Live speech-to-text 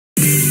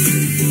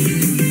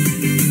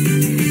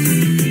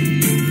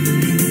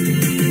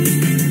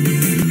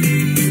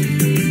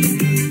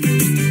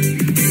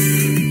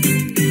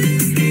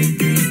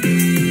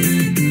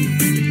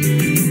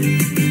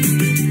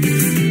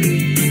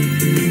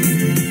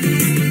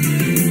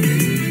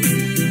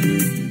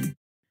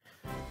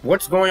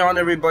What's going on,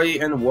 everybody,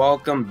 and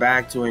welcome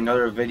back to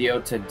another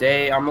video.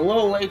 Today, I'm a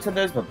little late to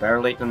this, but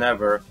better late than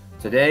never.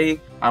 Today,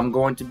 I'm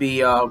going to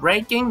be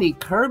ranking the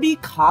Kirby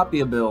copy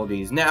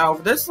abilities. Now,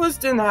 this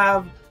list didn't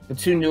have the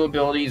two new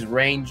abilities,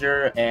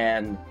 Ranger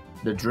and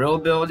the Drill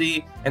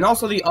ability, and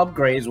also the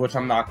upgrades, which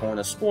I'm not going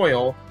to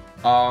spoil.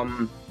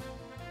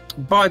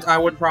 But I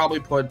would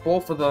probably put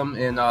both of them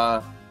in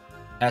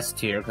S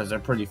tier, because they're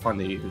pretty fun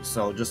to use.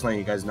 So, just letting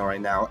you guys know right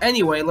now.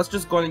 Anyway, let's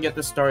just go ahead and get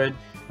this started.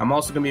 I'm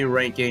also going to be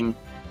ranking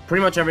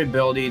pretty much every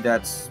ability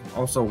that's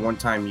also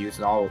one-time use.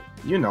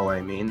 You know what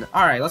I mean.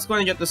 Alright, let's go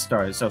ahead and get this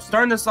started. So,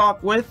 starting this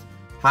off with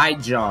High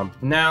Jump.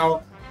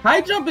 Now,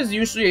 High Jump is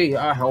usually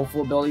a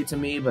helpful ability to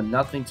me, but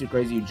nothing too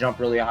crazy. You jump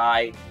really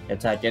high,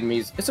 attack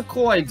enemies. It's a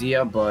cool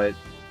idea, but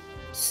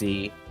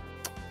see,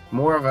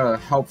 more of a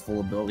helpful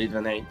ability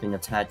than anything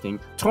attacking.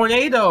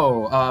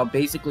 Tornado!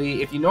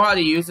 Basically, if you know how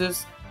to use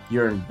this,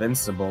 you're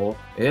invincible.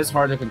 It is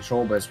hard to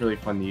control, but it's really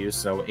fun to use,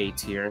 so A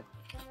tier.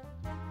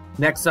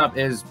 Next up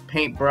is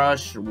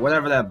Paintbrush,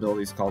 whatever that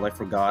ability is called, I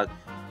forgot.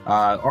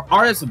 Or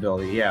Artist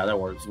ability, yeah, that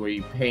works, where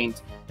you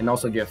paint and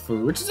also get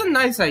food, which is a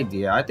nice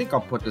idea. I think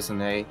I'll put this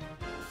in A.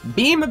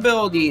 Beam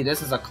ability,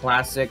 this is a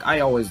classic.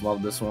 I always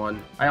love this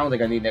one. I don't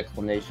think I need an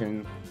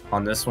explanation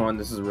on this one.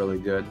 This is really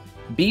good.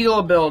 Beetle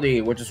ability,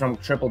 which is from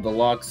Triple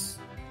Deluxe,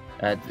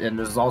 and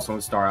this is also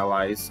in Star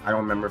Allies. I don't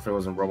remember if it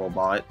was in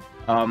Robobot.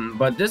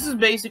 But this is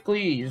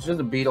basically, it's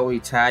just a beetle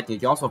attack. You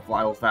can also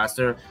fly a little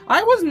faster.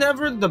 I was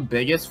never the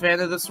biggest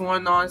fan of this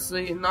one,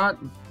 honestly.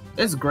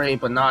 It's great,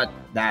 but not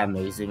that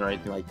amazing or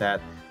anything like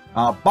that.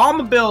 Bomb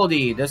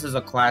ability. This is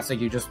a classic.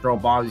 You just throw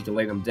bombs, you can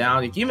lay them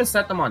down. You can even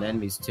set them on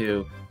enemies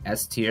too.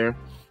 S tier.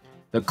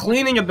 The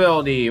cleaning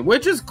ability,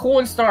 which is cool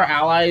in Star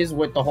Allies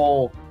with the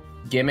whole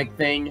gimmick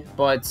thing,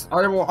 but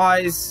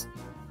otherwise,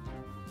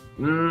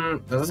 does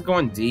this go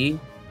in D?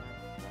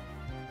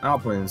 I'll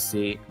put it in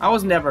C. I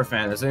was never a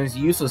fan of this, and it's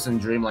useless in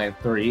Dreamland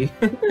 3.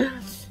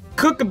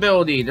 Cook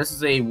ability. This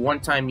is a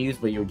one-time use,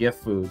 but you'll get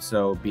food,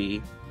 so B.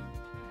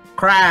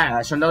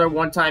 Crash. Another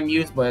one-time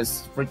use, but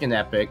it's freaking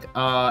epic.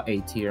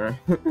 A tier.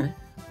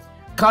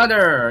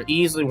 Cutter.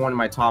 Easily one of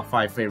my top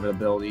 5 favorite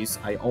abilities.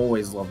 I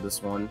always love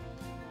this one.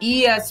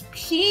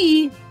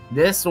 ESP.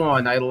 This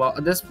one. I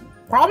love this.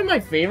 Probably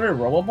my favorite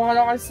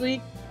Robobot, honestly.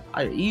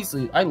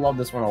 I love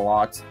this one a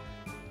lot.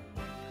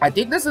 I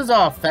think this is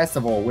a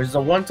festival, which is a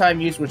one-time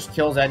use which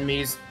kills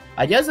enemies.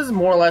 I guess it's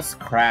more or less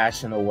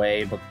Crash in a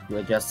way, but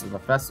I guess it's a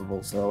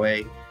festival, so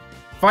a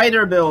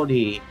fighter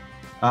ability.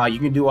 You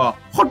can do a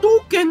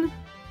Hadouken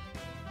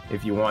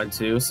if you want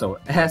to, so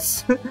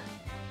S.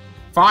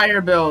 Fire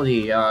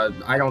ability.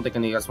 I don't think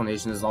any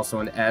explanation is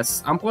also an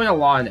S. I'm putting a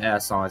lot in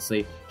S,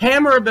 honestly.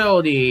 Hammer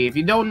ability. If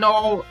you don't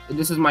know,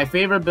 this is my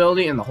favorite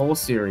ability in the whole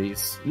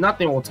series.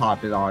 Nothing will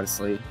top it,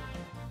 honestly.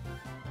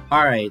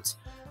 Alright.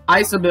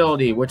 Ice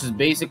ability, which is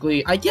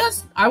basically, I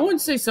guess, I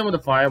wouldn't say similar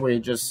to fire, where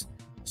you're just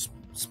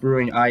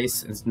spewing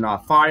ice. It's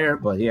not fire,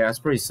 but yeah, it's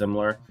pretty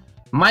similar.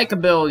 Mic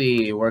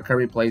ability, where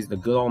Kirby plays the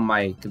good old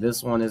mic.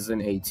 This one is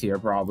in A tier,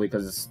 probably,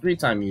 because it's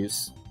 3-time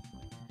use.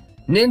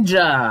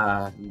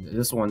 Ninja!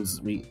 This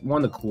one's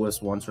one of the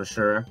coolest ones, for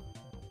sure.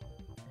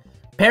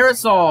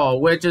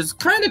 Parasol, which is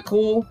kind of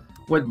cool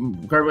with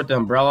Kirby with the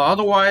umbrella.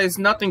 Otherwise,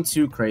 nothing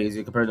too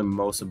crazy compared to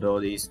most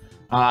abilities.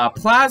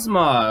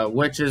 Plasma,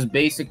 which is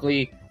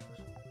basically,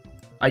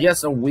 I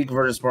guess, a weak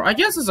version sport. I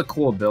guess it's a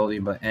cool ability,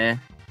 but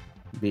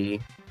B.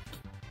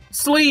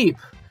 Sleep!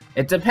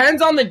 It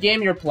depends on the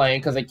game you're playing,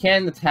 because it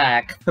can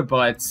attack,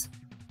 but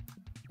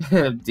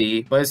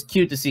D. But it's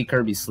cute to see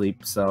Kirby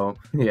sleep, so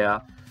yeah.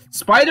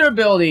 Spider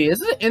ability.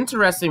 This is an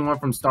interesting one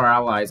from Star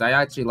Allies. I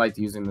actually liked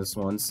using this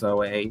one,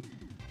 so A.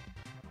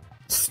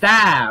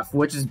 Staff,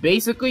 which is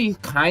basically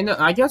kind of,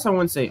 I guess I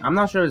wouldn't say, I'm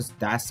not sure it's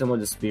that similar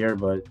to Spear,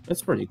 but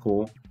it's pretty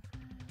cool.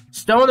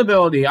 Stone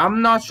ability.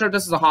 I'm not sure if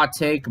this is a hot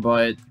take,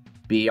 but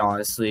B,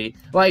 honestly.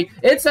 Like,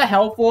 it's a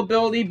helpful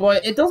ability,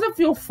 but it doesn't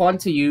feel fun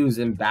to use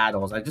in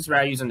battles. I'd just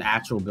rather use an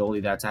actual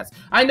ability that attacks.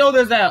 I know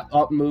there's that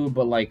up move,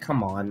 but like,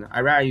 come on.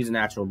 I'd rather use an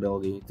actual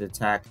ability to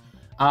attack.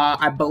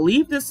 I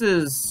believe this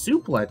is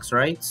Suplex,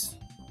 right?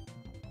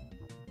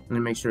 Let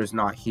me make sure it's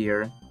not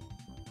here.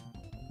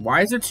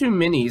 Why is there 2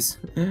 minis?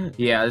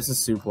 Yeah, this is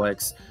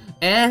Suplex.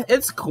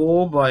 It's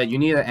cool, but you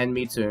need an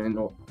enemy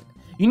to...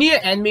 You need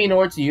an enemy in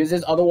order to use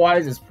this,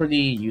 otherwise it's pretty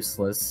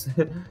useless.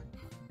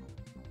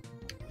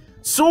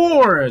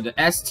 Sword!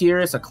 S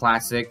tier is a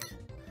classic.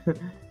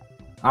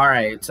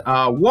 Alright,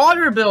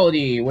 water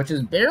ability, which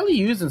is barely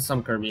used in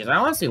some Kirby's. I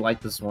honestly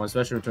like this one,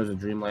 especially in terms of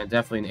Dreamland.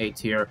 Definitely an A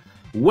tier.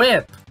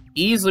 Whip!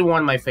 Easily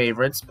one of my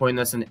favorites, putting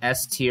this in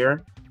S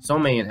tier. So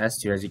many in S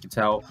tier, as you can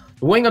tell.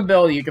 The wing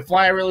ability, you can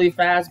fly really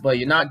fast, but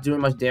you're not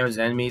doing much damage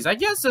to enemies. I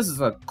guess this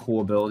is a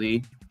cool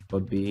ability,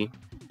 but B.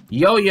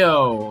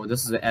 Yo-Yo!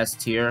 This is an S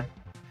tier.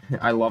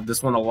 I love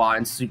this one a lot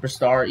in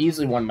Superstar.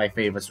 Easily one of my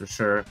favorites for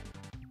sure.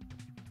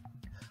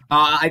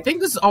 I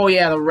think this is, oh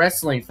yeah, the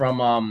wrestling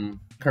from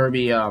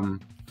Kirby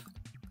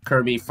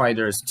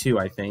Fighters 2,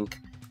 I think.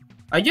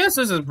 I guess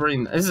this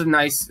is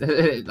nice.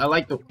 I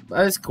like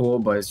it's cool,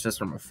 but it's just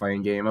from a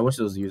fighting game. I wish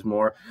it was used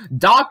more.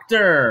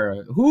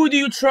 Doctor! Who do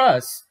you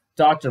trust?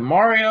 Dr.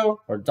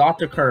 Mario or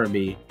Dr.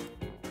 Kirby?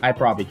 I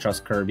probably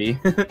trust Kirby.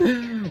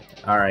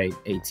 Alright,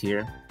 A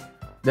tier.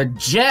 The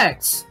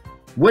Jets!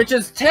 Which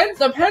is depends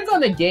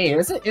on the game.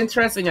 It's an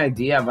interesting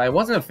idea, but I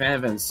wasn't a fan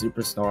of it in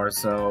Superstar,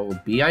 so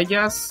B, I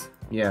guess?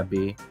 Yeah,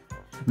 B.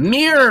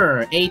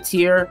 Mirror! A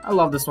tier. I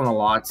love this one a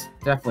lot.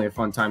 Definitely a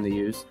fun time to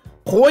use.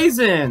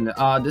 Poison!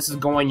 This is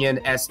going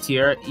in S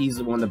tier.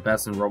 Easily one of the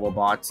best in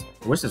Robobots.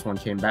 I wish this one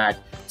came back.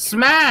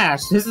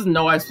 Smash! This is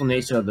no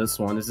explanation of this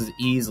one. This is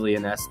easily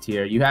an S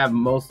tier. You have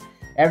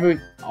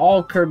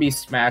all Kirby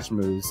Smash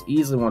moves.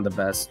 Easily one of the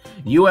best.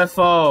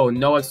 UFO,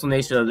 no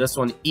explanation of this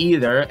one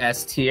either.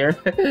 S tier.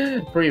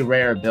 Pretty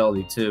rare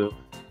ability too.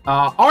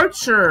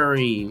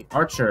 Archery.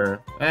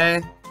 Archer.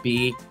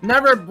 B.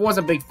 Never was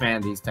a big fan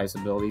of these types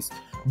of abilities.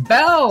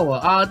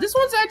 Bell! This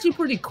one's actually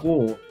pretty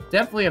cool.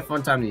 Definitely a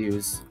fun time to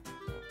use.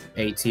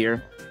 A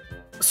tier.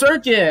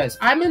 Circus!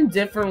 I'm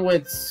indifferent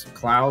with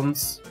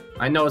clowns.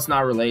 I know it's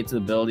not related to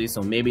the ability,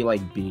 so maybe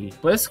like B.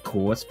 But it's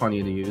cool, it's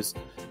funny to use.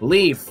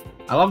 Leaf!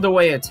 I love the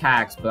way it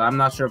attacks, but I'm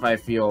not sure if I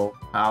feel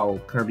how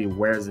Kirby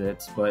wears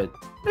it, but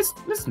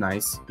it's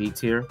nice. B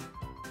tier.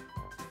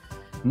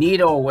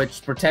 Needle,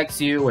 which protects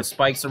you with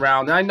spikes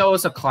around. And I know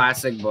it's a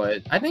classic,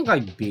 but I think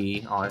like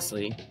B,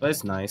 honestly. But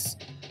it's nice.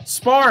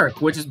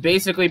 Spark, which is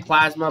basically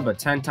plasma, but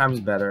 10 times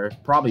better.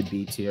 Probably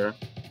B tier.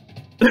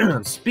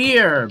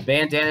 Spear,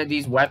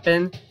 Bandanity's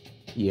weapon.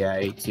 Yeah,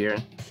 A tier.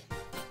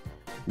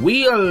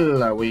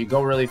 Wheel, where you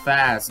go really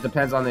fast.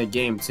 Depends on the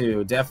game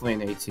too. Definitely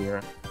an A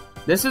tier.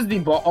 This is the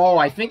ball. Oh,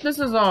 I think this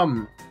is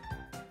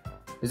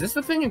this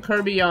the thing in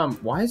Kirby?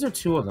 Why is there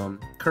two of them?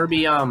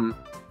 Kirby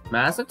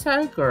Mass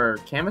Attack or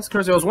Canvas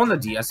Curse? It was one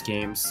of the DS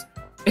games.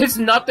 It's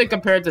nothing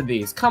compared to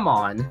these. Come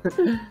on.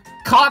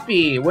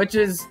 Copy, which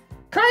is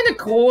kind of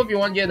cool if you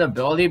want to get an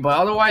ability, but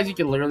otherwise you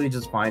can literally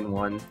just find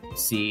one.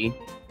 C.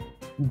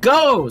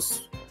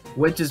 Ghost,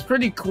 which is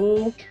pretty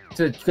cool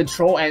to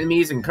control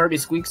enemies in Kirby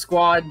Squeak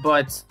Squad,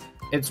 but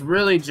it's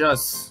really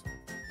just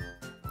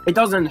it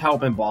doesn't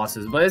help in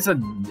bosses. But it's a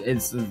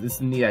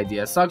neat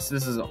idea. It sucks.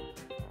 This is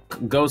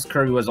Ghost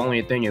Kirby was only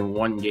a thing in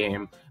one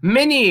game.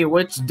 Mini,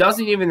 which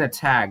doesn't even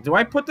attack. Do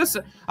I put this?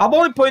 I'm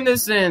only putting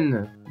this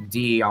in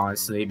D,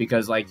 honestly,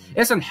 because like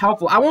it's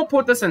unhelpful. I won't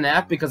put this in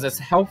F because it's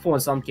helpful in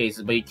some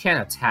cases, but you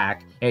can't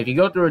attack. And if you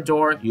go through a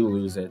door, you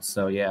lose it.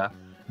 So yeah.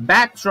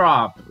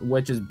 Backdrop,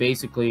 which is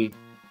basically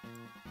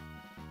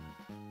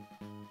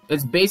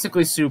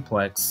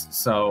suplex,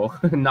 so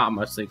not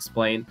much to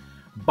explain.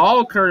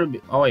 Ball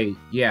Kirby. Oh wait,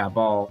 yeah,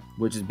 ball,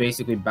 which is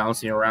basically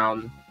bouncing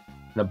around.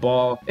 The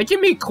ball, it can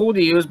be cool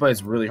to use, but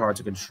it's really hard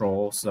to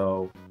control,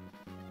 so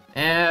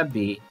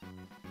B.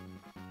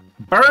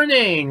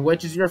 Burning,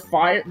 which is your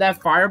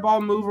fireball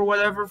move or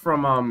whatever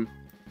from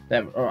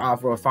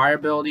for a fire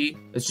ability.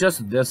 It's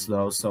just this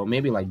though, so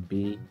maybe like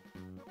B.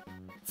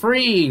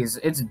 Freeze,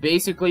 it's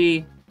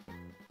basically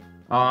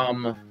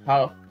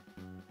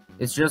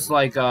it's just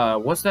like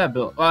what's that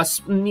build?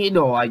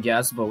 Needle, I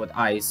guess, but with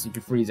ice. You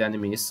can freeze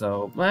enemies,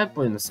 so I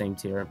put in the same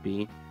tier.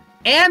 B.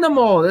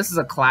 Animal! This is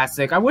a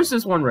classic. I wish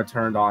this one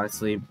returned,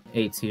 honestly.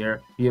 A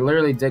tier. You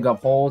literally dig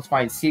up holes,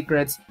 find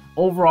secrets.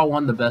 Overall,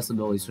 one of the best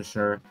abilities for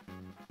sure.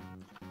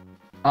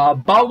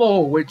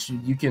 Bubble, which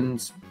you can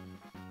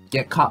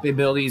get copy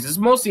abilities. It's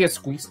mostly a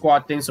Squeak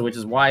Squad thing, so which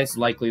is why it's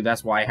likely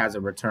that's why it has a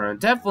return.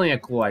 Definitely a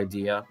cool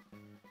idea.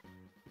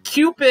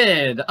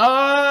 Cupid!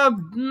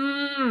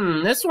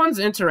 This one's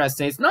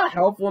interesting. It's not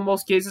helpful in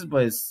most cases,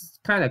 but it's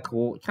kind of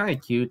cool. Kind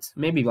of cute.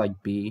 Maybe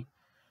like B.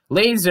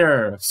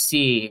 Laser!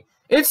 C.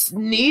 It's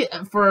neat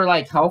for,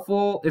 like,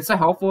 helpful. It's a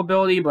helpful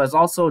ability, but it's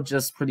also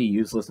just pretty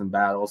useless in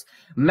battles.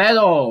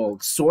 Metal,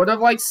 sort of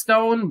like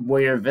stone,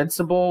 where you're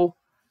invincible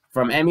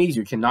from enemies.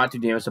 You cannot do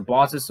damage to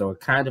bosses, so it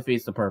kind of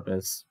defeats the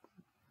purpose.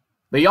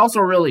 But you're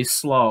also really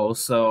slow,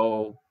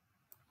 so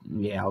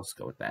yeah, I'll just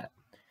go with that.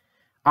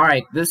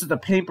 Alright, this is the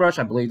paintbrush.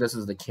 I believe this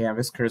is the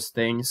canvas curse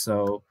thing,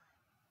 so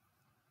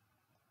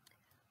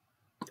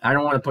I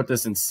don't want to put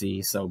this in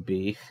C, so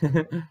B.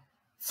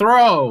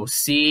 Throw,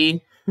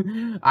 C.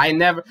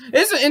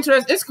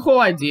 It's a cool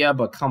idea,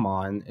 but come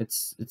on,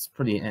 it's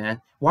pretty eh.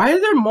 Why are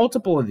there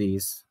multiple of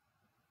these?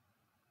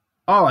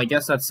 Oh, I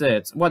guess that's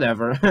it.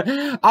 Whatever.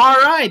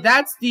 Alright,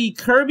 that's the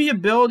Kirby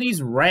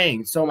abilities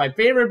ranked. So my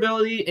favorite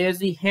ability is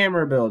the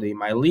hammer ability.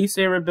 My least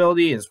favorite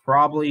ability is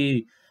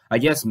probably, I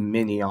guess,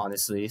 Mini,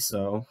 honestly.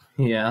 So,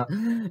 yeah.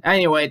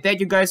 Anyway, thank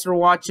you guys for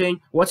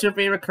watching. What's your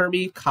favorite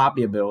Kirby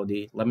copy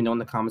ability? Let me know in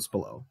the comments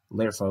below.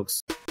 Later,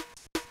 folks.